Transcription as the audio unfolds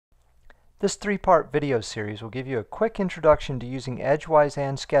This three-part video series will give you a quick introduction to using EdgeWise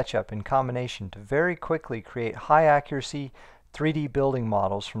and SketchUp in combination to very quickly create high-accuracy 3D building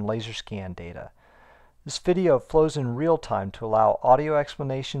models from laser scan data. This video flows in real time to allow audio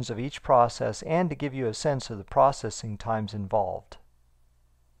explanations of each process and to give you a sense of the processing times involved.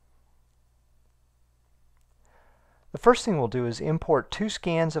 The first thing we'll do is import two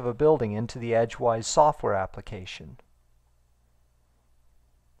scans of a building into the EdgeWise software application.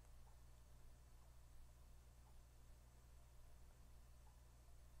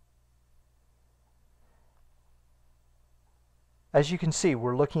 As you can see,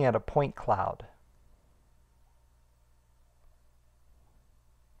 we're looking at a point cloud.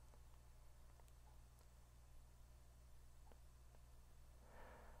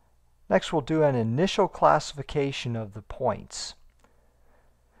 Next, we'll do an initial classification of the points.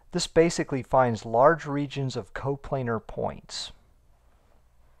 This basically finds large regions of coplanar points.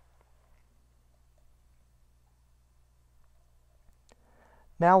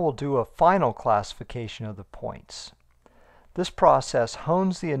 Now we'll do a final classification of the points. This process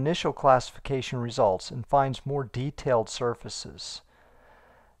hones the initial classification results and finds more detailed surfaces.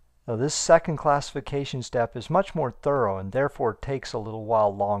 Now, this second classification step is much more thorough and therefore takes a little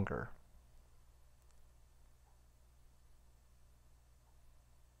while longer.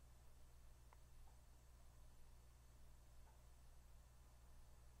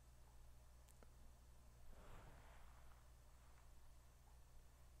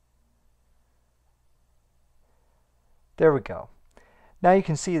 There we go. Now you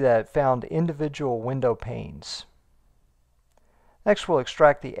can see that it found individual window panes. Next, we'll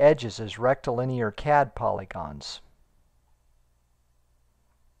extract the edges as rectilinear CAD polygons.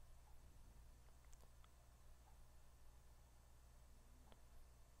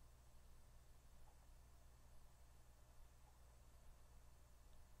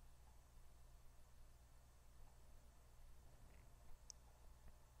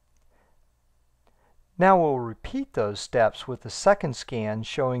 Now we'll repeat those steps with the second scan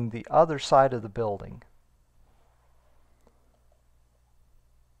showing the other side of the building.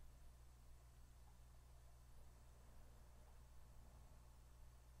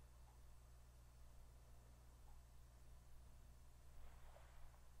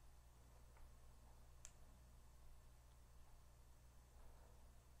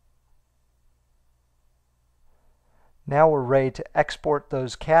 Now we're ready to export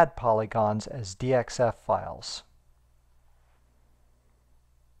those CAD polygons as DXF files.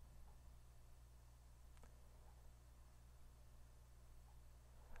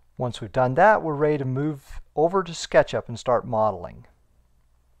 Once we've done that, we're ready to move over to SketchUp and start modeling.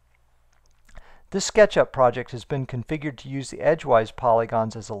 This SketchUp project has been configured to use the EdgeWise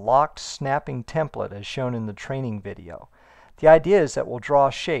polygons as a locked snapping template as shown in the training video. The idea is that we'll draw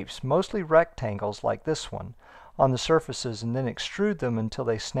shapes, mostly rectangles like this one, on the surfaces and then extrude them until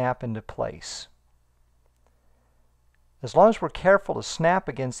they snap into place. As long as we're careful to snap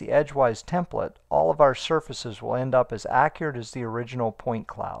against the EdgeWise template, all of our surfaces will end up as accurate as the original point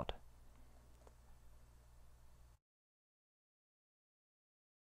cloud.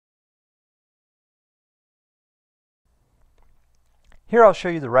 Here I'll show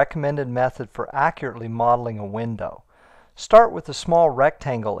you the recommended method for accurately modeling a window. Start with a small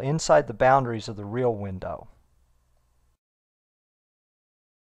rectangle inside the boundaries of the real window.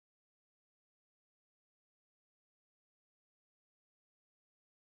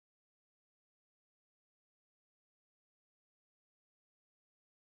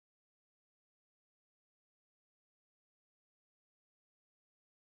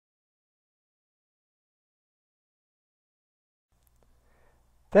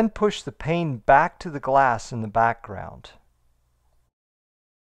 Then push the pane back to the glass in the background.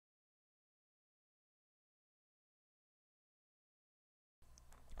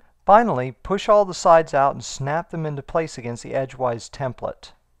 Finally, push all the sides out and snap them into place against the EdgeWise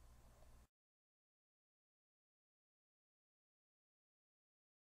template.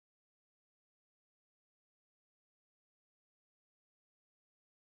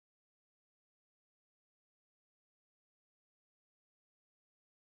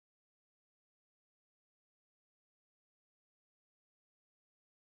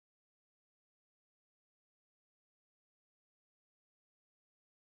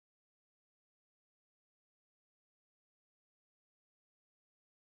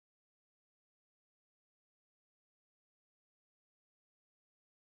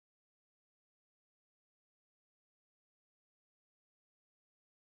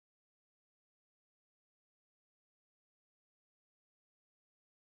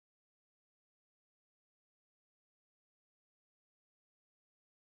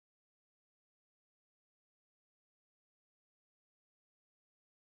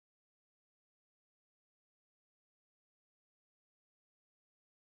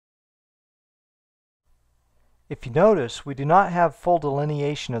 If you notice, we do not have full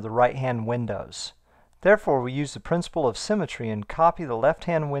delineation of the right-hand windows. Therefore, we use the principle of symmetry and copy the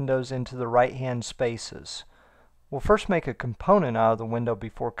left-hand windows into the right-hand spaces. We'll first make a component out of the window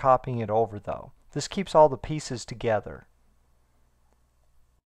before copying it over, though. This keeps all the pieces together.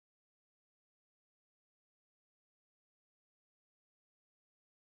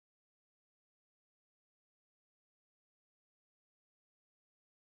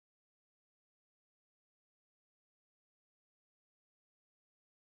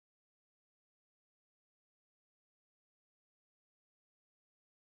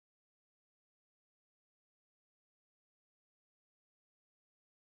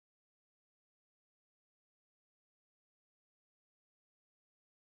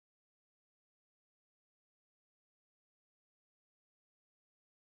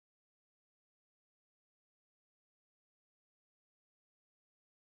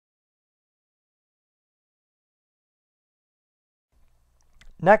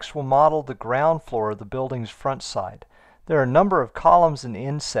 Next, we'll model the ground floor of the building's front side. There are a number of columns and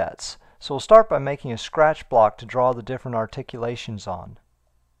insets, so we'll start by making a scratch block to draw the different articulations on.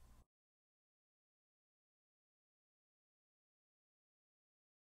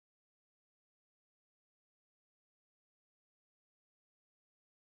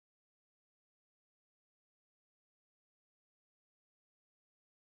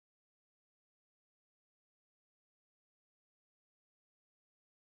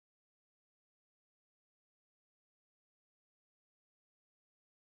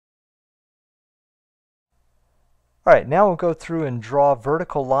 Alright, now we'll go through and draw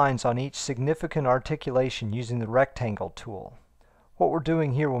vertical lines on each significant articulation using the rectangle tool. What we're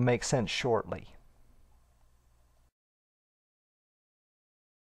doing here will make sense shortly.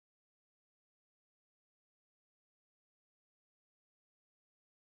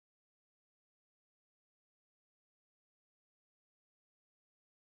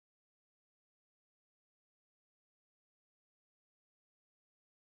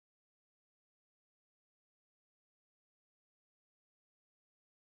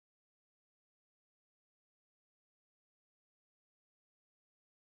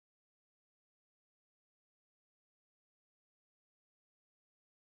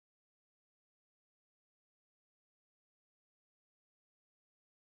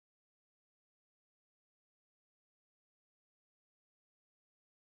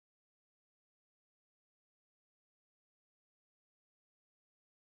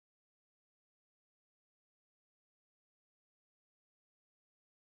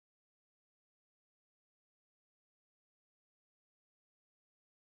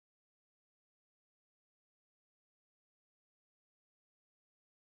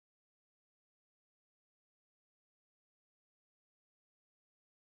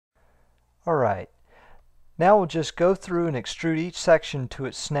 Alright, now we'll just go through and extrude each section to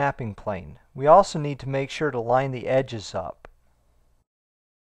its snapping plane. We also need to make sure to line the edges up.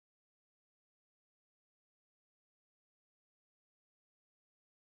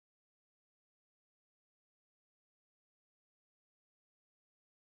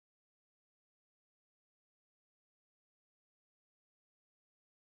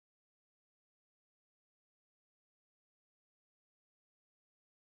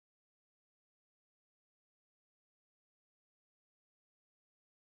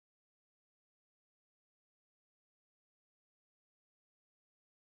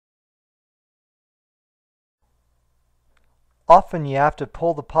 Often you have to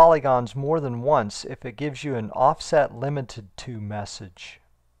pull the polygons more than once if it gives you an offset limited to message.